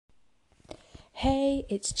Hey,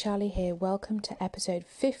 it's Charlie here. Welcome to episode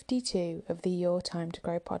 52 of the Your Time to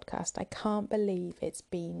Grow podcast. I can't believe it's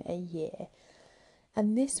been a year.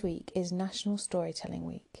 And this week is National Storytelling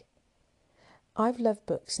Week. I've loved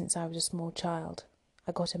books since I was a small child.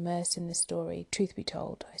 I got immersed in the story. Truth be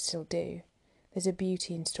told, I still do. There's a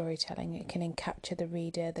beauty in storytelling. It can capture the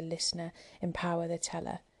reader, the listener, empower the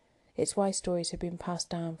teller. It's why stories have been passed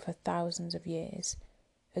down for thousands of years.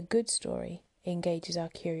 A good story engages our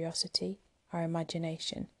curiosity, our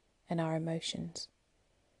imagination, and our emotions.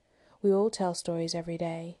 We all tell stories every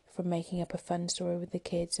day, from making up a fun story with the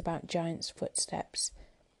kids about giants' footsteps,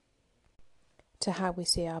 to how we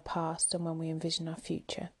see our past and when we envision our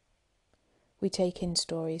future. We take in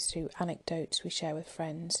stories through anecdotes we share with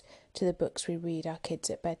friends, to the books we read our kids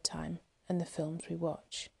at bedtime, and the films we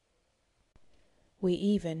watch. We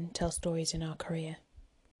even tell stories in our career.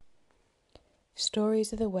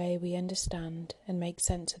 Stories are the way we understand and make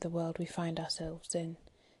sense of the world we find ourselves in,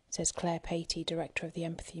 says Claire Patey, director of the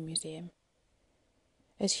Empathy Museum.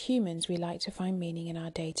 As humans, we like to find meaning in our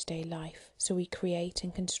day-to-day life, so we create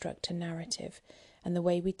and construct a narrative, and the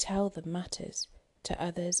way we tell them matters to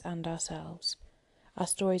others and ourselves. Our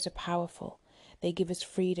stories are powerful. They give us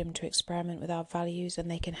freedom to experiment with our values, and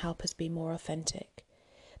they can help us be more authentic.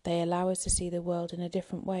 They allow us to see the world in a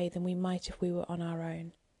different way than we might if we were on our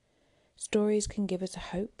own. Stories can give us a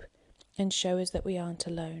hope and show us that we aren't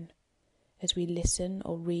alone. As we listen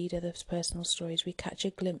or read others' personal stories, we catch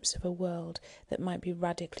a glimpse of a world that might be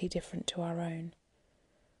radically different to our own.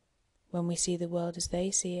 When we see the world as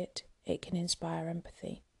they see it, it can inspire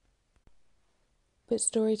empathy. But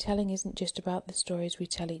storytelling isn't just about the stories we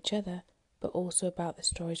tell each other, but also about the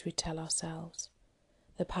stories we tell ourselves.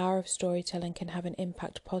 The power of storytelling can have an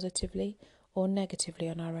impact positively or negatively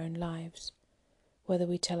on our own lives. Whether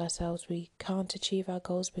we tell ourselves we can't achieve our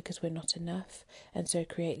goals because we're not enough, and so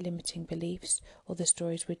create limiting beliefs, or the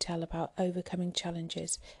stories we tell about overcoming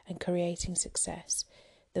challenges and creating success,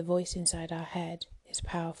 the voice inside our head is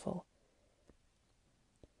powerful.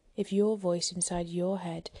 If your voice inside your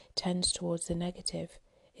head tends towards the negative,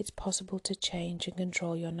 it's possible to change and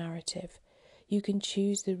control your narrative. You can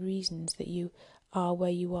choose the reasons that you are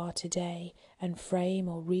where you are today and frame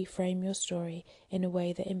or reframe your story in a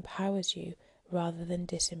way that empowers you rather than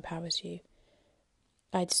disempowers you.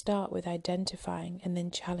 I'd start with identifying and then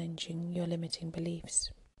challenging your limiting beliefs.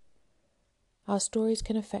 Our stories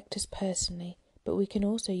can affect us personally, but we can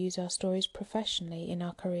also use our stories professionally in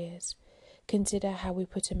our careers. Consider how we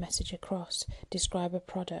put a message across, describe a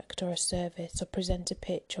product or a service, or present a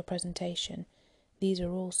pitch or presentation. These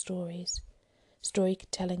are all stories.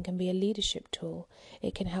 Storytelling can be a leadership tool.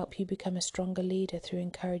 It can help you become a stronger leader through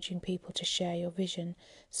encouraging people to share your vision,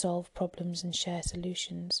 solve problems and share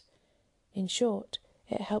solutions. In short,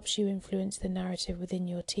 it helps you influence the narrative within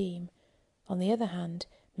your team. On the other hand,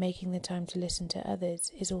 making the time to listen to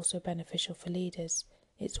others is also beneficial for leaders.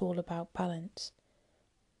 It's all about balance.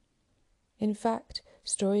 In fact,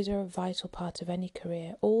 stories are a vital part of any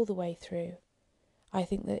career, all the way through. I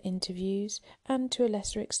think that interviews, and to a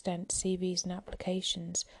lesser extent CVs and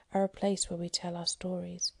applications, are a place where we tell our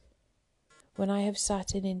stories. When I have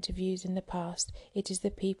sat in interviews in the past, it is the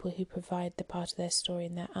people who provide the part of their story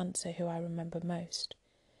in their answer who I remember most.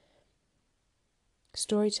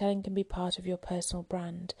 Storytelling can be part of your personal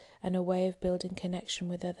brand and a way of building connection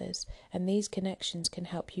with others, and these connections can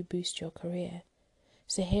help you boost your career.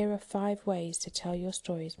 So here are 5 ways to tell your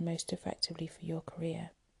stories most effectively for your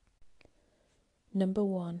career. Number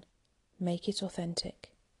 1, make it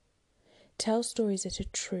authentic. Tell stories that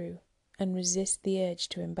are true and resist the urge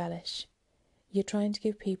to embellish. You're trying to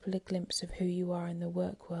give people a glimpse of who you are in the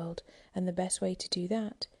work world, and the best way to do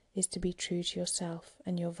that is to be true to yourself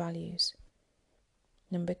and your values.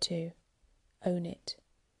 Number 2, own it.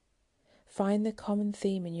 Find the common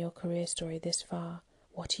theme in your career story this far.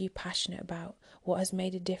 What are you passionate about? What has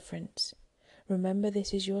made a difference? Remember,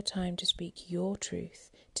 this is your time to speak your truth,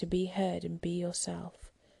 to be heard and be yourself.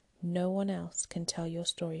 No one else can tell your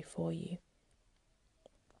story for you.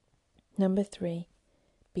 Number 3,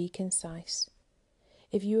 be concise.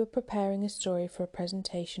 If you are preparing a story for a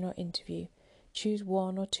presentation or interview, choose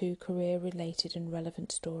 1 or 2 career-related and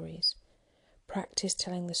relevant stories. Practice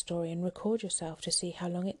telling the story and record yourself to see how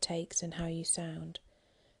long it takes and how you sound.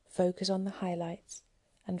 Focus on the highlights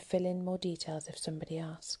and fill in more details if somebody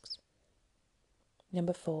asks.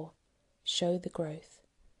 Number 4, show the growth.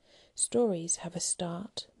 Stories have a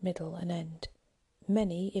start, middle and end.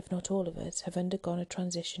 Many, if not all of us, have undergone a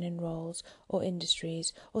transition in roles or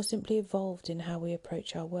industries, or simply evolved in how we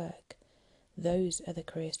approach our work. Those are the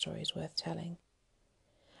career stories worth telling.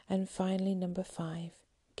 And finally, number 5,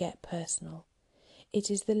 get personal. It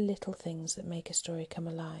is the little things that make a story come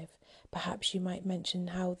alive. Perhaps you might mention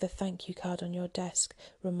how the thank you card on your desk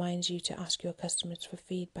reminds you to ask your customers for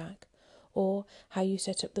feedback, or how you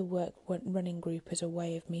set up the work running group as a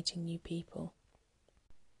way of meeting new people.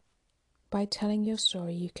 By telling your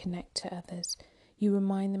story, you connect to others. You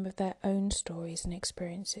remind them of their own stories and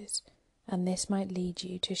experiences, and this might lead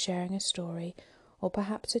you to sharing a story or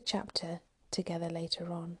perhaps a chapter together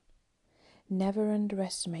later on. Never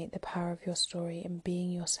underestimate the power of your story and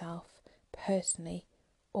being yourself, personally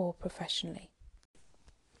or professionally.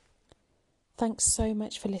 Thanks so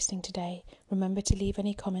much for listening today. Remember to leave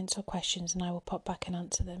any comments or questions and I will pop back and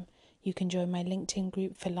answer them. You can join my LinkedIn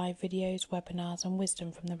group for live videos, webinars and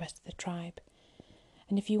wisdom from the rest of the tribe.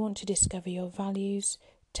 And if you want to discover your values,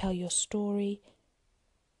 tell your story,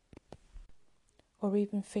 or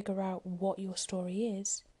even figure out what your story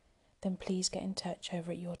is, then please get in touch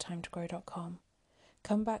over at yourtimetogrow.com.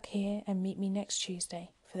 Come back here and meet me next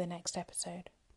Tuesday for the next episode.